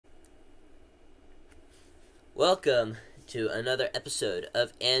Welcome to another episode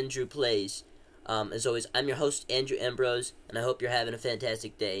of Andrew Plays. As always, I'm your host, Andrew Ambrose, and I hope you're having a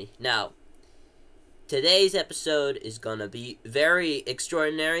fantastic day. Now, today's episode is gonna be very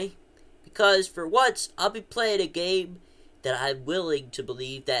extraordinary, because for once, I'll be playing a game that I'm willing to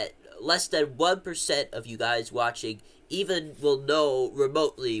believe that less than 1% of you guys watching even will know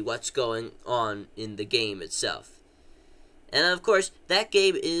remotely what's going on in the game itself. And of course, that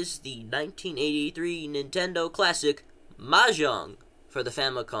game is the 1983 Nintendo classic, Mahjong, for the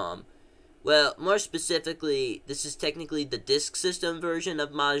Famicom. Well, more specifically, this is technically the disk system version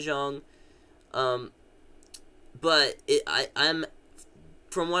of Mahjong. But I'm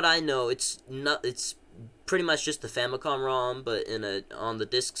from what I know, it's pretty much just the Famicom ROM, but on the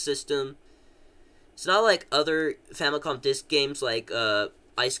disk system. It's not like other Famicom disk games like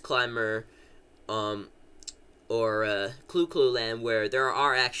Ice Climber, or Clue Clue Land, where there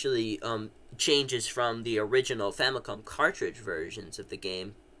are actually changes from the original Famicom cartridge versions of the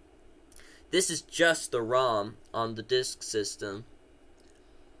game. This is just the ROM on the disk system,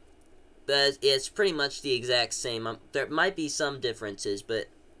 but it's pretty much the exact same. There might be some differences, but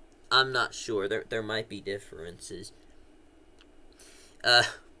I'm not sure. There might be differences. But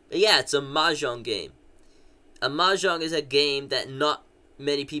yeah, it's a Mahjong game. A Mahjong is a game that not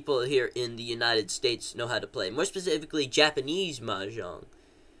many people here in the United States know how to play. More specifically, Japanese Mahjong.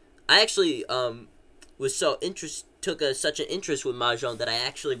 I actually took such an interest with Mahjong that I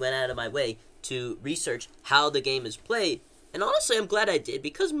actually went out of my way to research how the game is played. And honestly, I'm glad I did,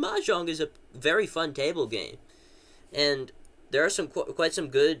 because Mahjong is a very fun table game. And there are quite some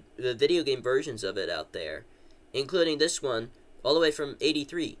good video game versions of it out there, including this one, all the way from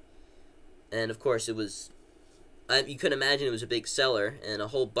 '83. And of course, it was... you could imagine it was a big seller, and a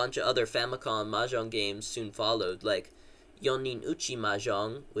whole bunch of other Famicom Mahjong games soon followed, like Yonin Uchi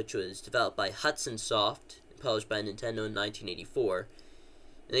Mahjong, which was developed by Hudson Soft and published by Nintendo in 1984.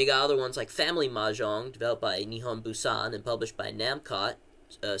 And they got other ones like Family Mahjong, developed by Nihon Busan and published by Namcot,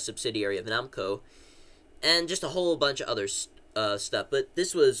 a subsidiary of Namco, and just a whole bunch of other stuff. But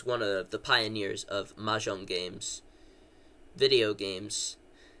this was one of the pioneers of Mahjong games, video games.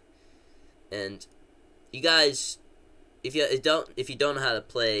 And you guys, if you don't know how to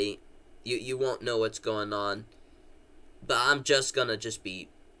play, you won't know what's going on. But I'm just gonna be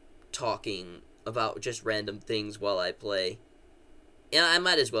talking about just random things while I play. And I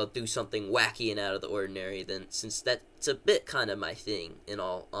might as well do something wacky and out of the ordinary then, since that's a bit kind of my thing, in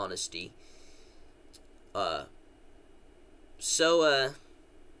all honesty. So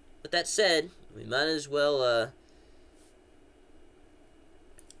with that said, we might as well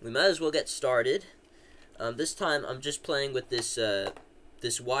get started. This time I'm just playing with this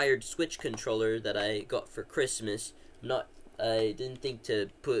this wired Switch controller that I got for Christmas. I didn't think to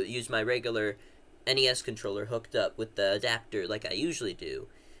use my regular NES controller hooked up with the adapter like I usually do,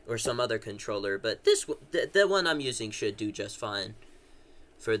 or some other controller. But the one I'm using should do just fine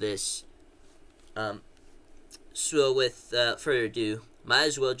for this. So with further ado, might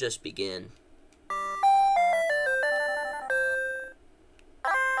as well just begin.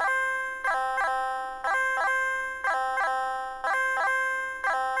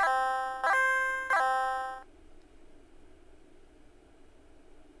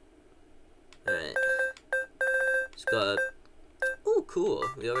 Alright. Let's go. Ooh, cool.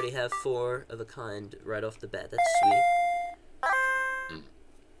 We already have 4 of a kind right off the bat. That's sweet.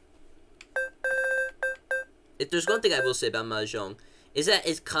 If there's one thing I will say about Mahjong, is that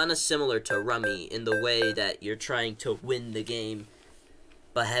it's kind of similar to Rummy in the way that you're trying to win the game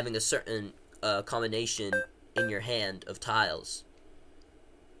by having a certain combination in your hand of tiles.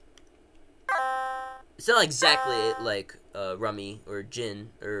 It's not exactly like Rummy or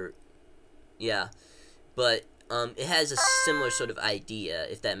Jin, or... yeah, but it has a similar sort of idea,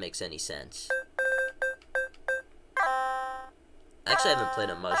 if that makes any sense. Actually, I haven't played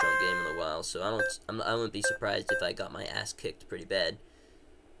a Mahjong game in a while, so I wouldn't be surprised if I got my ass kicked pretty bad.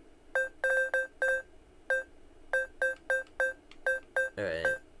 Alright.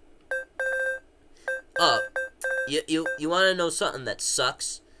 Oh, you want to know something that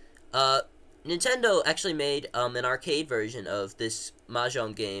sucks? Nintendo actually made an arcade version of this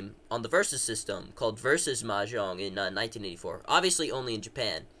Mahjong game on the Versus system called Versus Mahjong in 1984. Obviously only in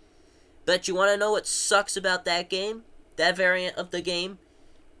Japan. But you want to know what sucks about that game? That variant of the game?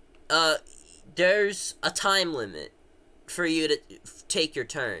 There's a time limit for you to take your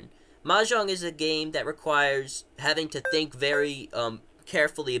turn. Mahjong is a game that requires having to think very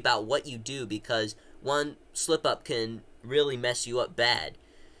carefully about what you do, because one slip-up can really mess you up bad.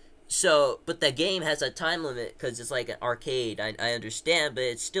 So, but the game has a time limit because it's like an arcade. I understand, but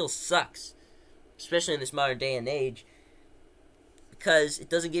it still sucks. especially in this modern day and age, because it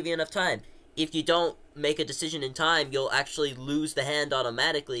doesn't give you enough time. If you don't make a decision in time, you'll actually lose the hand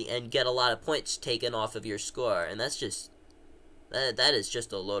automatically and get a lot of points taken off of your score, and that's just that is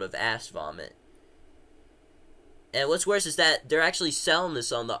just a load of ass vomit. And what's worse is that they're actually selling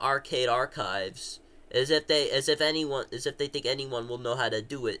this on the arcade archives, as if they think anyone will know how to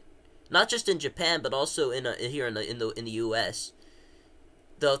do it. Not just in Japan, but also here in the U.S.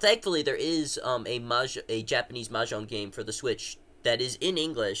 Though thankfully there is a Japanese Mahjong game for the Switch that is in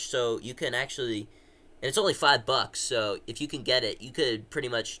English, so you can actually, and it's only $5. So if you can get it, it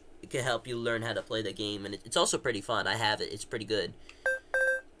can help you learn how to play the game, and it's also pretty fun. I have it; it's pretty good.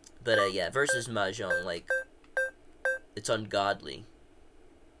 But yeah, versus Mahjong, like, it's ungodly.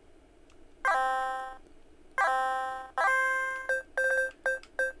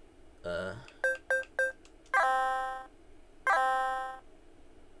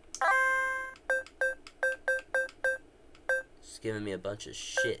 It's giving me a bunch of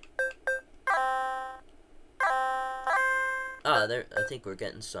shit. Ah, there. I think we're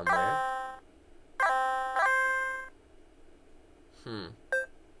getting somewhere.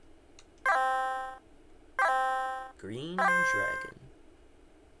 Green dragon.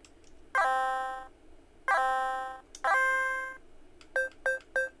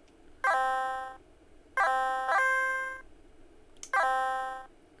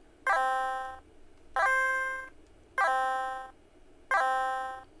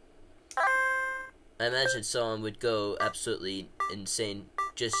 I imagine someone would go absolutely insane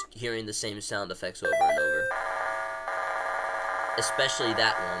just hearing the same sound effects over and over. Especially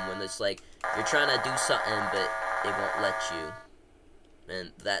that one, when it's like, you're trying to do something, but it won't let you.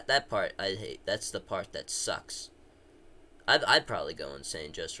 And that part, I hate. That's the part that sucks. I'd probably go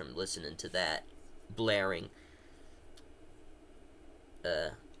insane just from listening to that blaring.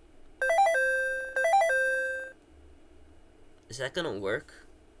 Is that gonna work?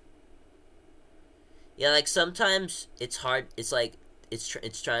 Yeah, like, sometimes it's hard. It's like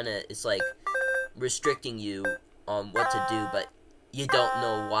it's like restricting you on what to do, but you don't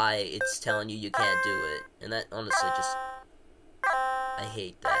know why it's telling you can't do it. And that honestly just, I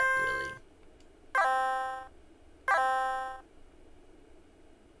hate that, really.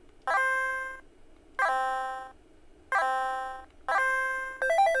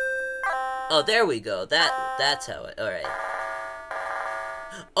 Oh, there we go. That's how it. All right.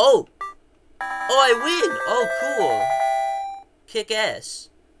 Oh. Oh, I win! Oh, cool. Kick ass.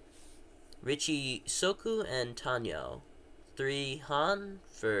 Richie Soku and Tanyao. 3 Han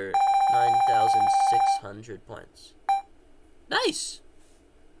for 9,600 points. Nice.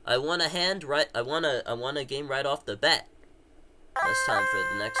 I won a hand right. I won a game right off the bat. Now it's time for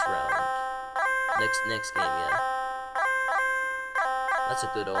the next round. Next game, yeah. That's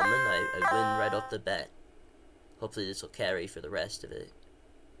a good omen. I win right off the bat. Hopefully this will carry for the rest of it.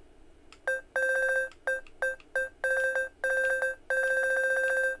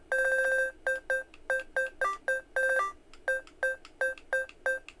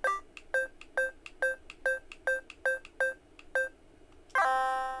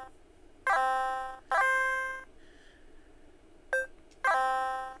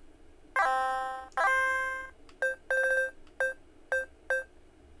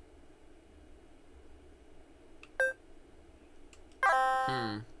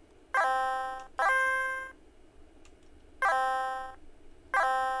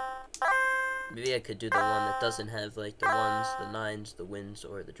 Maybe I could do the one that doesn't have, like, the ones, the nines, the winds,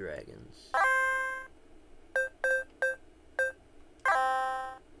 or the dragons.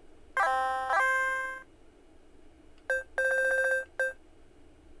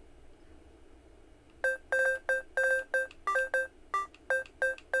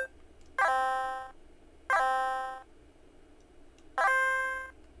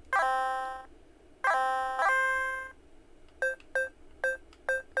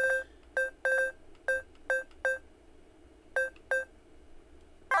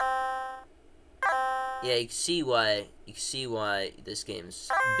 Yeah, you can see why this game's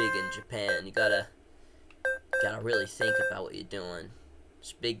big in Japan. You gotta really think about what you're doing.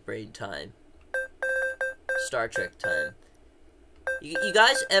 It's big brain time. Star Trek time. You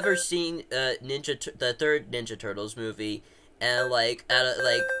guys ever seen the third Ninja Turtles movie, and like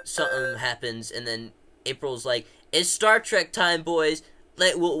something happens, and then April's like, "It's Star Trek time, boys."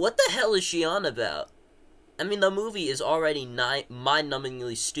 Like, well, what the hell is she on about? I mean, the movie is already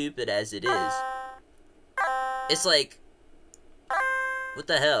mind-numbingly stupid as it is. It's like, what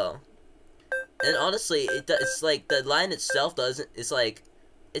the hell? And honestly, it's like, the line itself doesn't. It's like,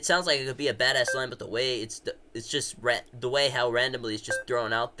 it sounds like it could be a badass line, but the way it's just the way how randomly it's just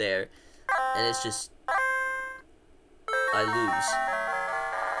thrown out there, And it's just, I lose.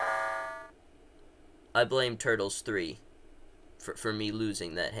 I blame Turtles 3 for me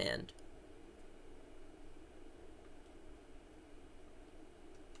losing that hand.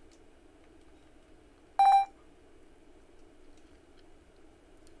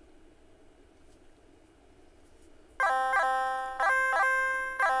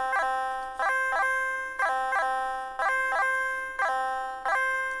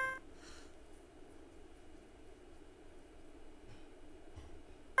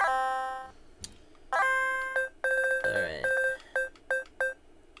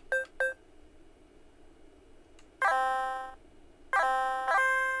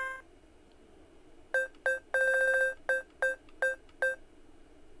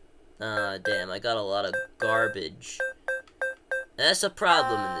 Damn, I got a lot of garbage. And that's a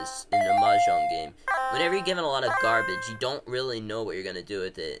problem in the Mahjong game. Whenever you're given a lot of garbage, you don't really know what you're gonna do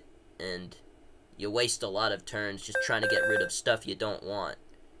with it. And you waste a lot of turns just trying to get rid of stuff you don't want.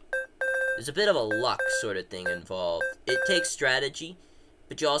 There's a bit of a luck sort of thing involved. It takes strategy,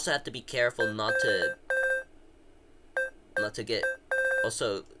 but you also have to be careful not to get,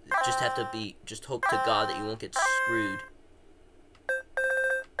 also just hope to God that you won't get screwed.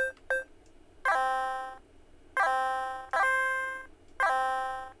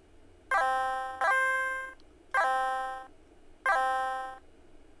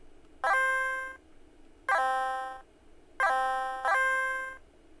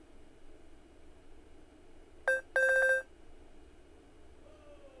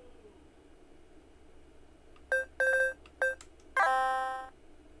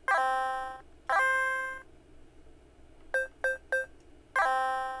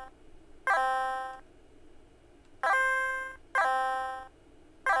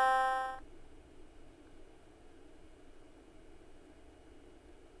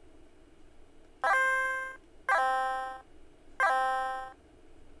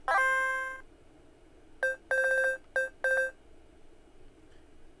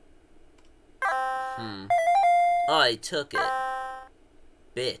 Oh, I took it.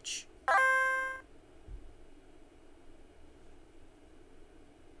 Bitch.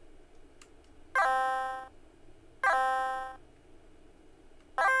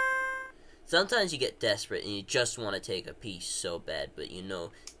 Sometimes you get desperate and you just want to take a piece so bad, but you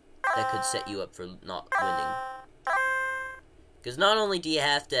know that could set you up for not winning. Because not only do you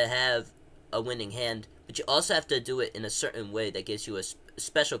have to have a winning hand, but you also have to do it in a certain way that gives you a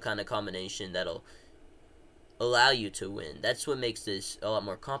special kind of combination that'll allow you to win. That's what makes this a lot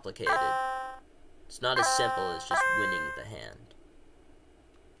more complicated. It's not as simple as just winning the hand.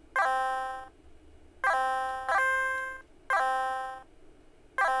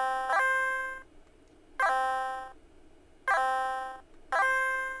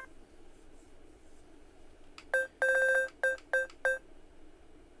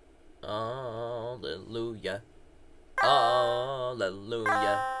 Hallelujah.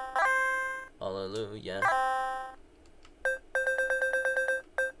 Hallelujah. Hallelujah.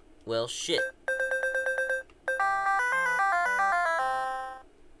 Well, shit.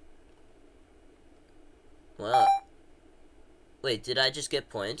 Well, wait, did I just get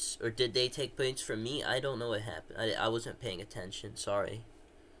points? Or did they take points from me? I don't know what happened. I wasn't paying attention, sorry.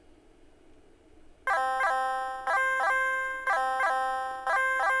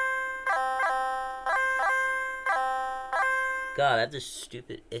 God, I have this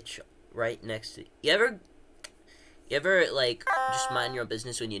stupid itch right next to you. You ever like just mind your own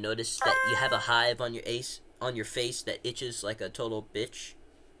business when you notice that you have a hive on your face that itches like a total bitch?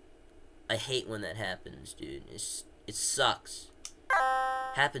 I hate when that happens, dude. It sucks.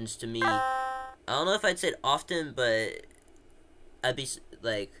 Happens to me. I don't know if I'd say it often, but I'd be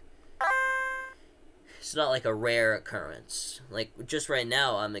like, it's not like a rare occurrence. Like just right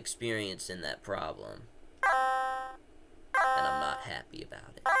now, I'm experiencing that problem, and I'm not happy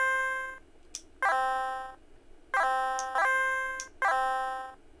about it.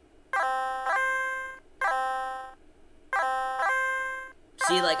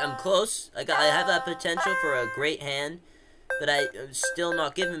 See, like, I'm close. I have that potential for a great hand, but I'm still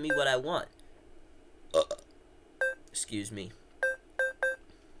not giving me what I want. Excuse me.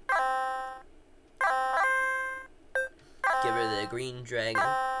 Give her the green dragon.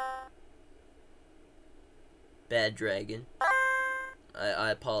 Bad dragon. I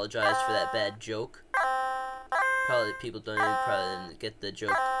apologize for that bad joke. Probably people probably didn't get the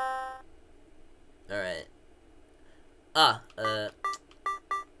joke. Alright.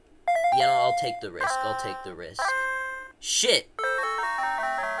 Yeah, no, I'll take the risk. I'll take the risk. Shit!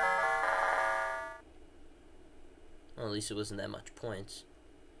 Well, at least it wasn't that much points.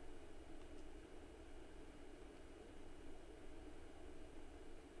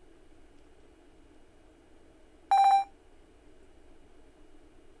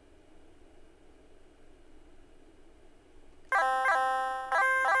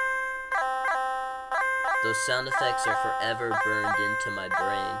 those sound effects are forever burned into my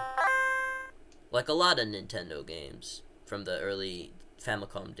brain. Like a lot of Nintendo games from the early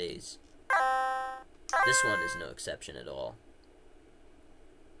Famicom days. This one is no exception at all.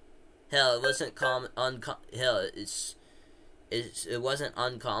 Hell, it wasn't it wasn't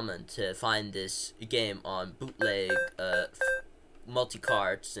uncommon to find this game on bootleg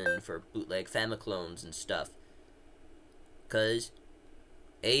multi-carts and for bootleg Famiclones and stuff. Cause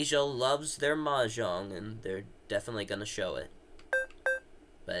Asia loves their Mahjong and they're definitely gonna show it.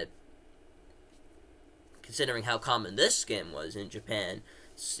 But considering how common this game was in Japan,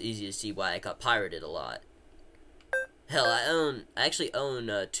 it's easy to see why it got pirated a lot. Hell, I actually own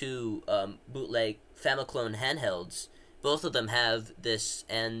 2 bootleg Famiclone handhelds. Both of them have this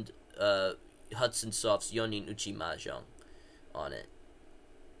and Hudson Soft's Yonin Uchi Mahjong on it.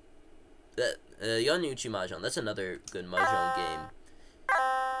 Yonin Uchi Mahjong, that's another good Mahjong game.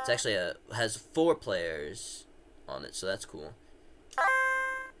 It's actually has 4 players on it, so that's cool.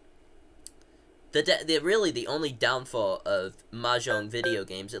 Really the only downfall of Mahjong video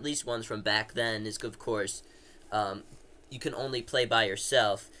games, at least ones from back then, is of course you can only play by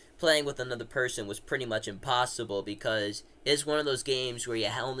yourself. Playing with another person was pretty much impossible because it's one of those games where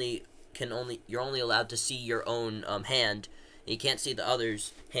you're only allowed to see your own hand. And you can't see the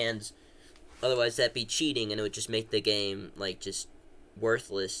other's hands. Otherwise, that'd be cheating, and it would just make the game like just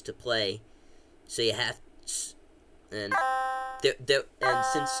worthless to play. So you have, and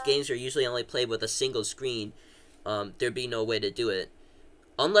since games are usually only played with a single screen, there'd be no way to do it.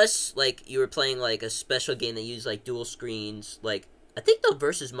 Unless, like, you were playing, like, a special game that used, like, dual screens. Like, I think the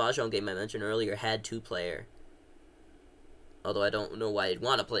Versus Mahjong game I mentioned earlier had 2-player. Although I don't know why you'd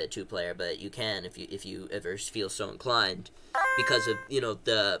want to play a 2-player, but you can if you ever feel so inclined. Because of, you know,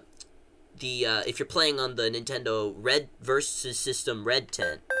 if you're playing on the Nintendo Red Versus System Red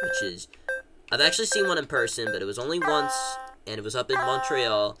Tent, which is... I've actually seen one in person, but it was only once, and it was up in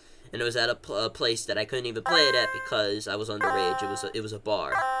Montreal. And it was at a place that I couldn't even play it at because I was underage. It was a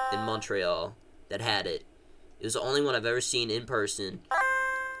bar in Montreal that had it. It was the only one I've ever seen in person.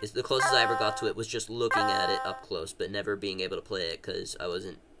 It's the closest I ever got to it was just looking at it up close, but never being able to play it because I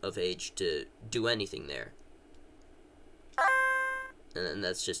wasn't of age to do anything there. And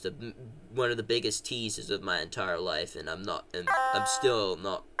that's just one of the biggest teases of my entire life, and I'm still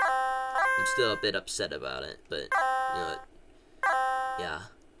a bit upset about it, but you know, yeah.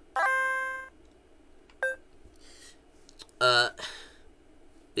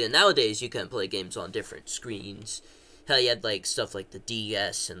 Yeah, nowadays you can play games on different screens. Hell, you had like stuff like the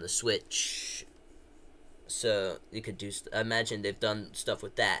DS and the Switch, so you could do. I imagine they've done stuff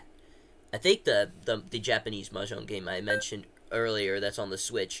with that. I think the Japanese Mahjong game I mentioned earlier that's on the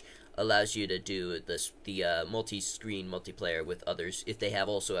Switch allows you to do the multi-screen multiplayer with others if they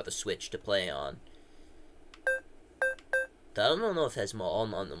also have a Switch to play on. I don't know if it has more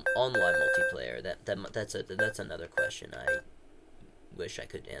online multiplayer. That's another question I wish I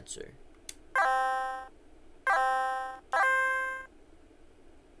could answer.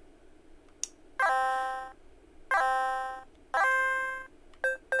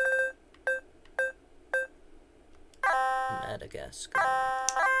 Madagascar.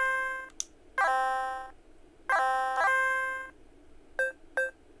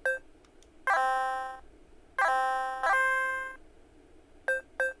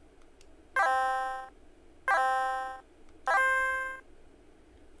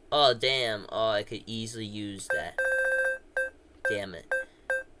 Oh, damn. Oh, I could easily use that. Damn it.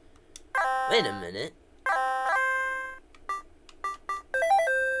 Wait a minute.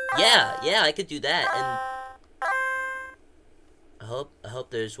 Yeah, I could do that, and I hope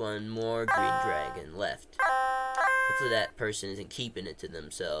there's one more green dragon left. Hopefully that person isn't keeping it to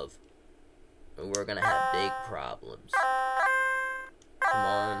themselves, or we're gonna have big problems. Come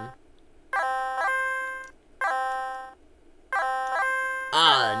on.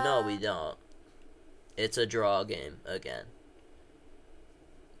 Ah, no, we don't. It's a draw game again.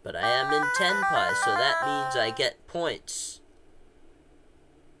 But I am in Tenpai, so that means I get points.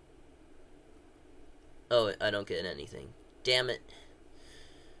 Oh, I don't get anything. Damn it.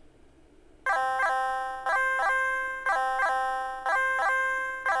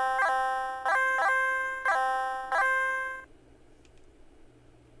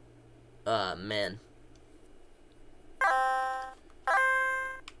 Ah, man.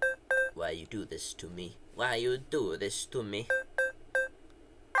 Why you do this to me? Why you do this to me?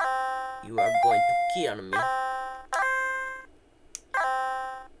 You are going to kill me.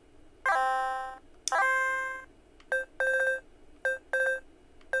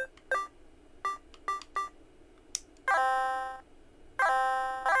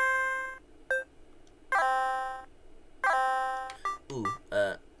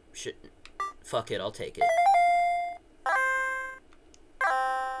 Shit. Fuck it, I'll take it.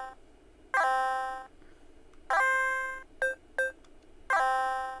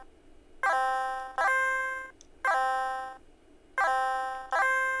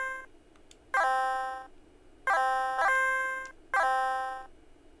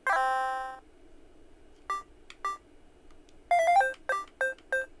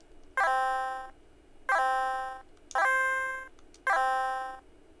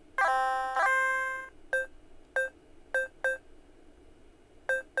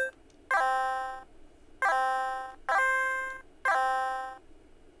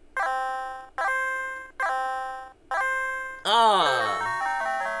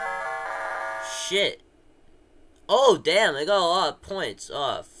 Shit. Oh, damn, I got a lot of points.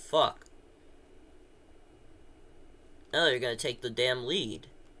 Oh, fuck. Now they're gonna take the damn lead.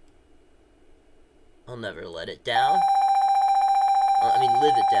 I'll never let it down. I mean,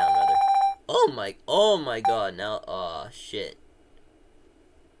 live it down, rather. Oh my god, now, oh, shit.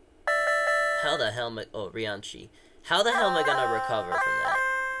 How the hell am I, oh, Rianchi. How the hell am I gonna recover from that?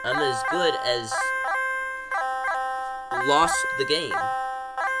 I'm as good as lost the game.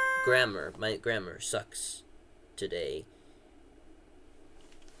 Grammar. My grammar sucks today.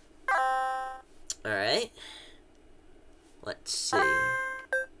 Alright. Let's see.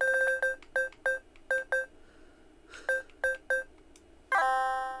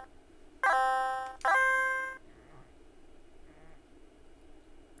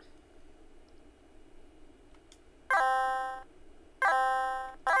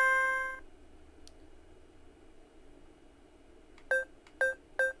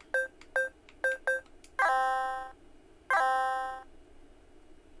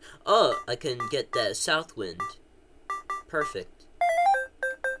 Oh, I can get that south wind. Perfect.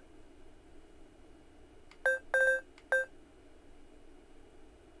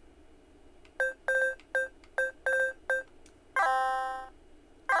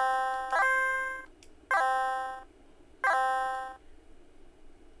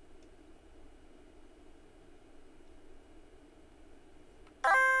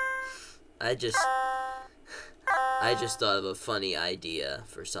 I just thought of a funny idea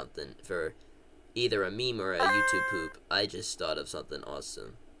for something, for either a meme or a YouTube poop. I just thought of something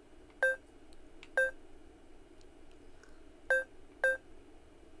awesome.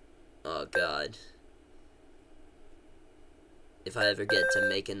 Oh god. If I ever get to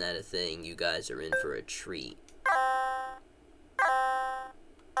making that a thing, you guys are in for a treat.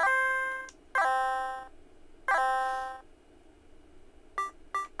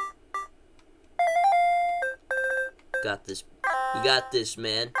 Got this. We got this,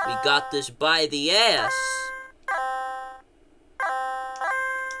 man. We got this by the ass.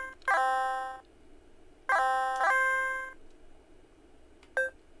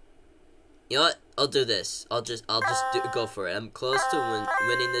 You know what? I'll do this. I'll just go for it. I'm close to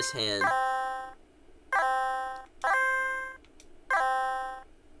winning this hand.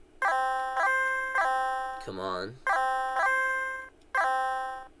 Come on.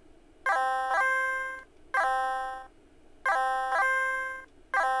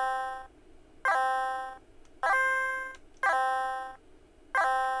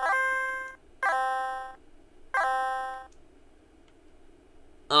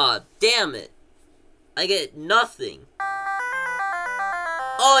 Aw, damn it. I get nothing.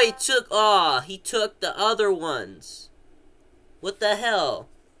 Oh, he took the other ones. What the hell?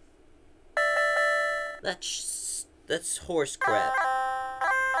 That's horse crap.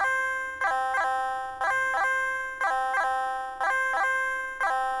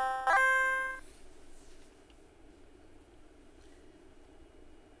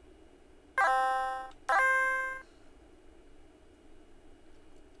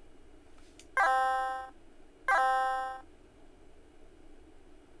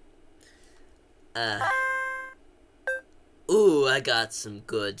 Ooh, I got some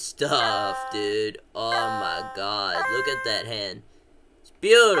good stuff, dude. Oh my god, look at that hand. It's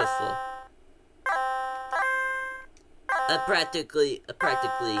beautiful. I practically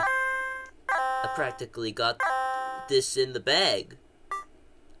got this in the bag.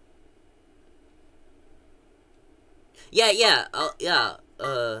 Yeah, I'll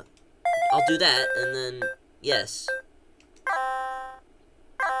do that, and then, yes.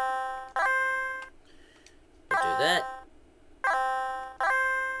 I'll do that.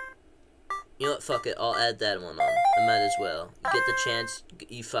 You know what, fuck it, I'll add that one on. I might as well. You get the chance,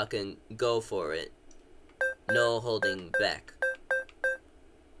 you fucking go for it. No holding back.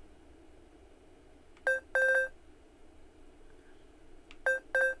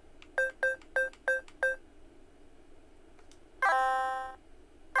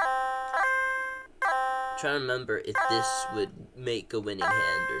 trying to remember if this would make a winning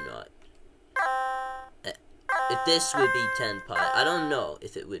hand or not. If this would be 10 pot. I don't know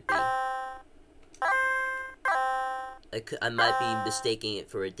if it would be. I might be mistaking it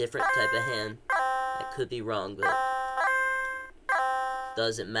for a different type of hand. I could be wrong, but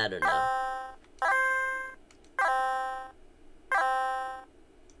doesn't matter now.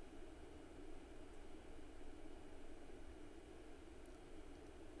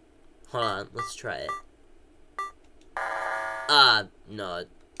 Hold on, let's try it. No,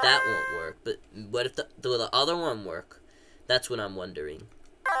 that won't work. But what if will the other one work? That's what I'm wondering.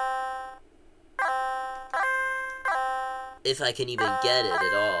 If I can even get it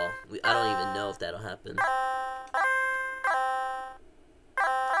at all. I don't even know if that'll happen.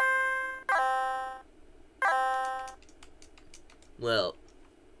 Well,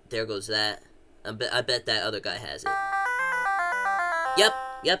 there goes that. I bet that other guy has it.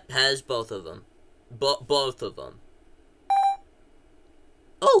 Yep, has both of them. Both of them.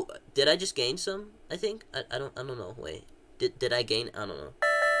 Oh, did I just gain some? I think I don't know. Wait, did I gain? I don't know.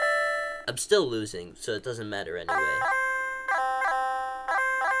 I'm still losing, so it doesn't matter anyway.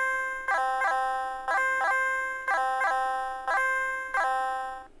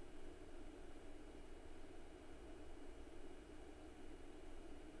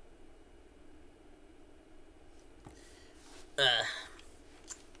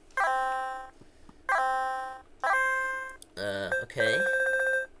 Okay.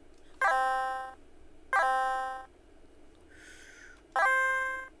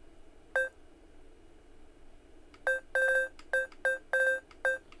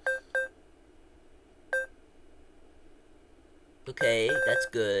 Okay, that's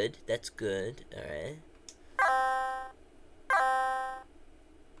good. That's good. Alright.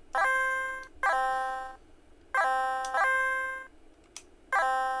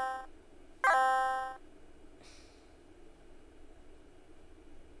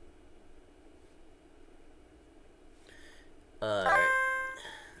 Alright.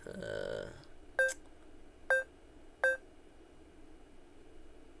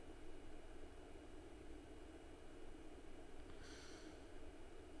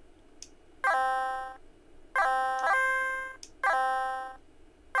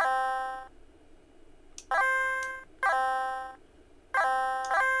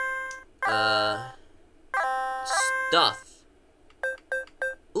 Stuff.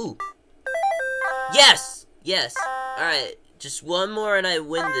 Ooh. Yes! Yes. Alright. Just one more and I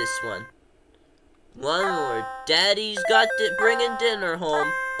win this one. One more. Daddy's got bringing dinner home.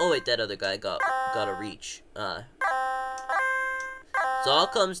 Oh wait, that other guy got a reach. So all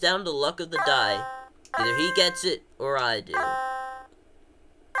comes down to the luck of the die. Either he gets it or I do.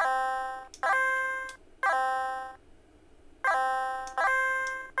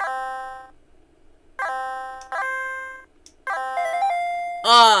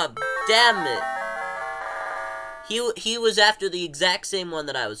 Ah, damn it. He was after the exact same one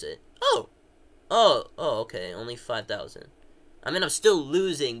that I was in. Oh, okay, only 5,000. I mean, I'm still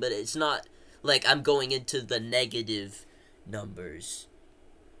losing, but it's not like I'm going into the negative numbers.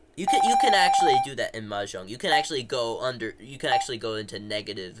 You can actually do that in Mahjong. You can actually go into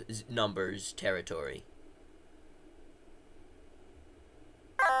negative numbers territory.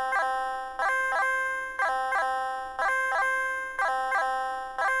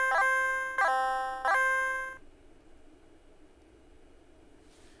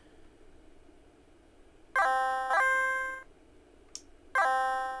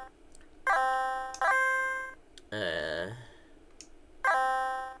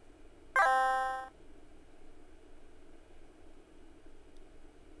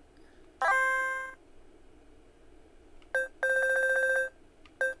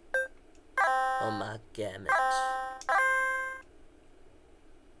 Oh my gamut.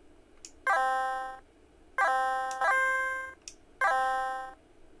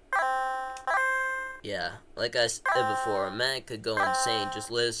 Yeah, like I said before, a man could go insane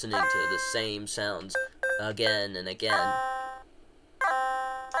just listening to the same sounds again and again.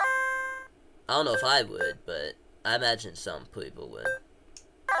 I don't know if I would, but I imagine some people would.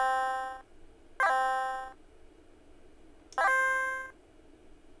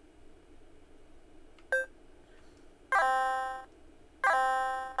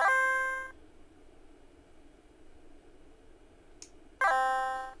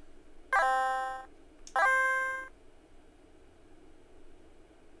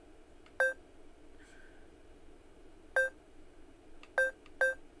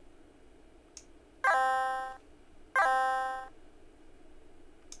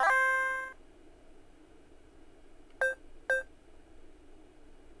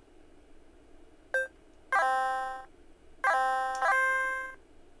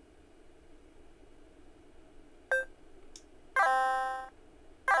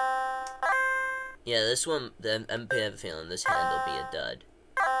 Yeah, this one, I have a feeling this hand will be a dud.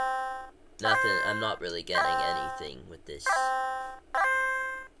 Nothing, I'm not really getting anything with this.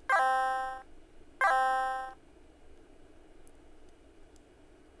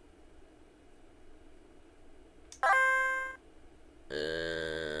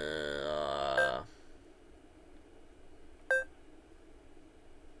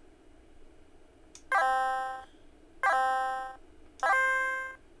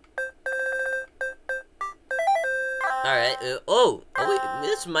 Alright, oh wait,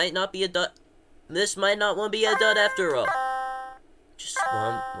 this might not be a dud. This might not want to be a dud after all. Just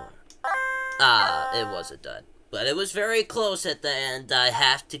one more. Ah, it was a dud. But it was very close at the end. I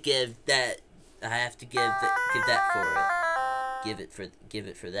have to give that, give that for it. Give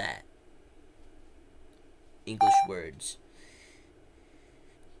it for that. English words.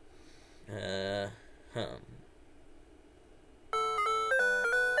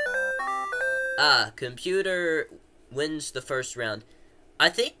 Computer wins the first round. I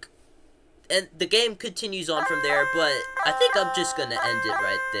think, and the game continues on from there, but I think I'm just gonna end it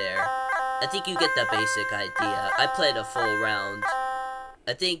right there. I think you get the basic idea. I played a full round.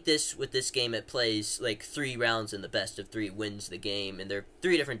 I think with this game, it plays like 3 rounds and the best of 3 wins the game, and there are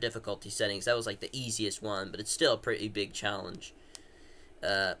 3 different difficulty settings. That was like the easiest one, but it's still a pretty big challenge.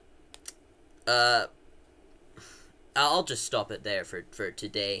 I'll just stop it there for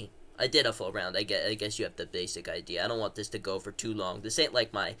today. I did a full round. I guess you have the basic idea. I don't want this to go for too long. This ain't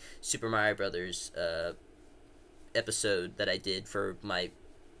like my Super Mario Brothers episode that I did for my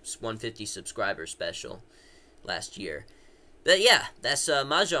 150 subscriber special last year. But yeah, that's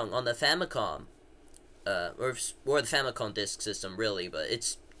Mahjong on the Famicom, or the Famicom disk system, really. But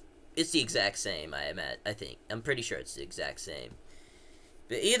it's the exact same. I think I'm pretty sure it's the exact same.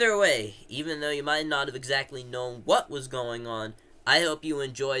 But either way, even though you might not have exactly known what was going on, I hope you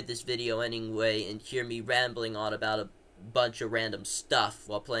enjoyed this video anyway and hear me rambling on about a bunch of random stuff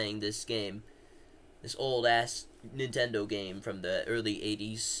while playing this game. This old-ass Nintendo game from the early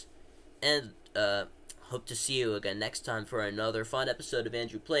 80s. And, hope to see you again next time for another fun episode of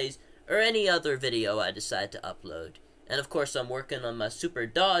Andrew Plays, or any other video I decide to upload. And of course, I'm working on my Super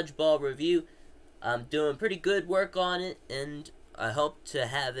Dodgeball review. I'm doing pretty good work on it, and I hope to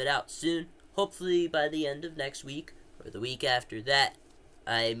have it out soon. Hopefully by the end of next week, or the week after that.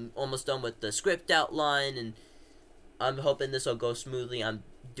 I'm almost done with the script outline, and I'm hoping this will go smoothly. I'm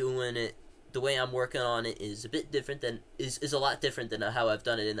doing it, the way I'm working on it is a bit different than, is a lot different than how I've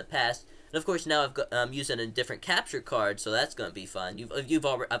done it in the past. And of course now I'm using a different capture card, so that's gonna be fun.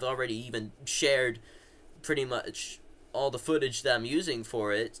 I've already even shared pretty much all the footage that I'm using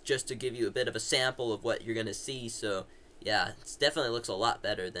for it, just to give you a bit of a sample of what you're gonna see. So yeah, it definitely looks a lot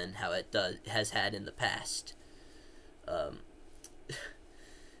better than how it has had in the past.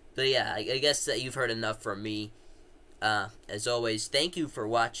 But yeah, I guess that you've heard enough from me. As always, thank you for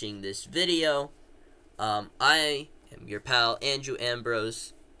watching this video. I am your pal, Andrew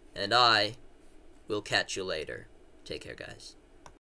Ambrose, and I will catch you later. Take care, guys.